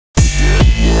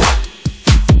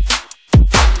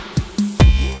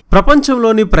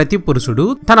ప్రపంచంలోని ప్రతి పురుషుడు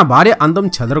తన భార్య అందం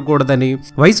చెదరకూడదని,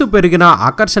 వయసు పెరిగినా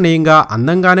ఆకర్షణీయంగా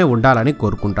అందంగానే ఉండాలని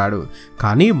కోరుకుంటాడు.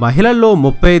 కానీ మహిళల్లో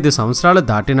 35 సంవత్సరాలు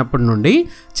దాటినప్పటి నుండి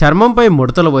చర్మంపై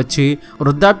ముడతలు వచ్చి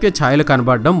వృద్ధాప్య ఛాయలు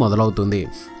కనబడడం మొదలవుతుంది.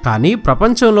 కానీ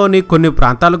ప్రపంచంలోని కొన్ని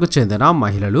ప్రాంతాలకు చెందిన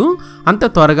మహిళలు అంత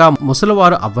త్వరగా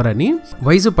ముసలివారు అవ్వరని,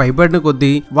 వయసు పైబడిన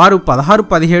కొద్దీ వారు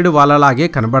 16-17 వాళ్ళలాగే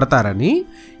కనబడతారని,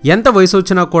 ఎంత వయసు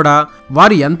వచ్చినా కూడా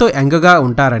వారు ఎంతో యంగ్గా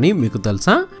ఉంటారని మీకు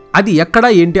తెలుసా? అది ఎక్కడ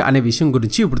ఏంటి అనే విషయం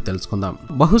గురించి ఇప్పుడు తెలుసుకుందాం.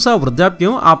 బహుశా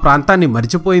వృద్ధాప్యం ఆ ప్రాంతాన్ని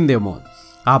మరిచిపోయిందేమో.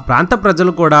 ఆ ప్రాంత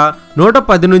ప్రజలు కూడా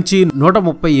 110 నుంచి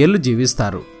 130 ఏళ్లు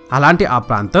జీవిస్తారు. అలాంటి ఆ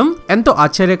ప్రాంతం ఎంతో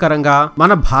ఆశ్చర్యకరంగా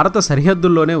మన భారత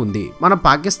సరిహద్దుల్లోనే ఉంది. మన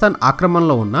పాకిస్తాన్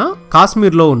ఆక్రమణలో ఉన్న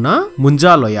కాశ్మీర్లో ఉన్న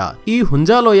ముంజా లోయ. ఈ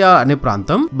హుంజా లోయ అనే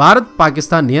ప్రాంతం భారత్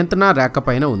పాకిస్తాన్ నియంత్రణ రేఖ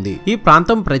పైన ఉంది. ఈ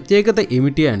ప్రాంతం ప్రత్యేకత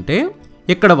ఏమిటి అంటే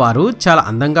ఇక్కడ వారు చాలా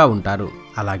అందంగా ఉంటారు.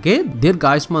 అలాగే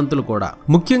దీర్ఘాయుష్మంతులు కూడా.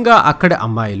 ముఖ్యంగా అక్కడి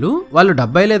అమ్మాయిలు వాళ్ళు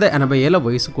 70 లేదా 80 ఏళ్ల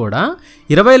వయసు కూడా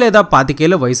 20 లేదా 25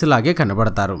 ఏళ్ల వయసులాగే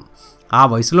కనబడతారు. ఆ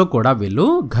వయసులో కూడా వీళ్ళు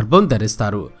గర్భం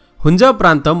ధరిస్తారు. హుంజా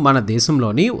ప్రాంతం మన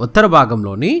దేశంలోని ఉత్తర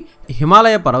భాగంలోని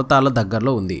హిమాలయ పర్వతాల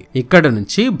దగ్గరలో ఉంది. ఇక్కడ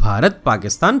నుంచి భారత్,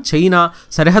 పాకిస్తాన్, చైనా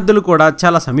సరిహద్దులు కూడా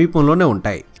చాలా సమీపంలోనే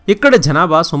ఉంటాయి. ఇక్కడ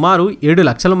జనాభా సుమారు 7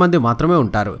 లక్షల మంది మాత్రమే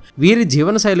ఉంటారు. వీరి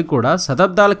జీవనశైలి కూడా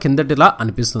శతాబ్దాల కిందటిలా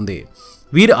అనిపిస్తుంది.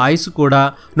 వీరి ఆయుసు కూడా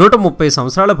 130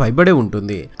 సంవత్సరాల పైబడే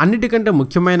ఉంటుంది. అన్నిటికంటే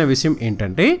ముఖ్యమైన విషయం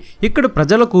ఏంటంటే ఇక్కడ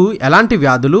ప్రజలకు ఎలాంటి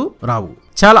వ్యాధులు రావు.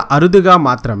 చాలా అరుదుగా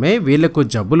మాత్రమే వీళ్లకు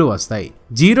జబ్బులు వస్తాయి.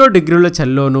 0 డిగ్రీల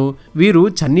చలిలోనూ వీరు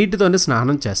చన్నీటితోనే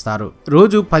స్నానం చేస్తారు.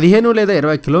 రోజు 15 లేదా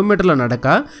 20 కిలోమీటర్ల నడక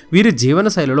వీరి జీవన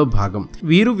శైలిలో భాగం.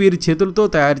 వీరి చేతులతో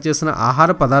తయారు చేసిన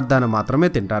ఆహార పదార్థాన్ని మాత్రమే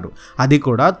తింటారు. అది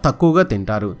కూడా తక్కువగా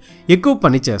తింటారు. ఎక్కువ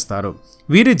పని చేస్తారు.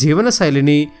 వీరి జీవన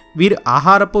శైలిని, వీరి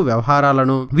ఆహారపు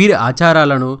వ్యవహారాలను, వీరి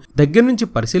ఆచారాలను దగ్గర నుంచి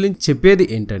పరిశీలించి చెప్పేది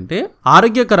ఏంటంటే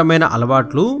ఆరోగ్యకరమైన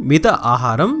అలవాట్లు, మిత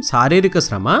ఆహారం, శారీరక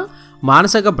శ్రమ,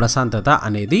 మానసిక ప్రశాంతత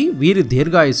అనేది వీరి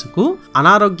దీర్ఘాయుసుకు,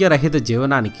 అనారోగ్యరహిత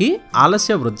జీవనానికి,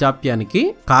 ఆలస్య వృద్ధాప్యానికి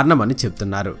కారణమని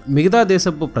చెప్తున్నారు. మిగతా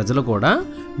దేశపు ప్రజలు కూడా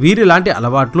వీరిలాంటి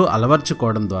అలవాట్లు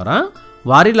అలవర్చుకోవడం ద్వారా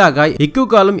వారిలాగా ఎక్కువ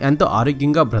కాలం ఎంతో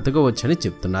ఆరోగ్యంగా బ్రతకవచ్చని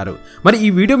చెప్తున్నారు. మరి ఈ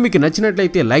వీడియో మీకు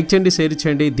నచ్చినట్లయితే లైక్ చేయండి, షేర్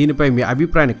చేయండి. దీనిపై మీ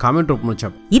అభిప్రాయాన్ని కామెంట్ రూపంలో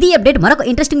చెప్పండి. ఇది అప్డేట్. మరొక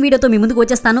ఇంట్రెస్టింగ్ వీడియోతో మీ ముందుకు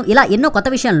వచ్చేస్తాను. ఇలా ఎన్నో కొత్త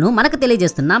విషయాలను మనకు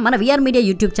తెలియజేస్తున్న మన విఆర్ మీడియా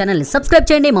యూట్యూబ్ ఛానల్ ని సబ్స్క్రైబ్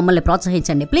చేయండి, మమ్మల్ని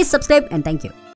ప్రోత్సహించండి. Please subscribe and thank you.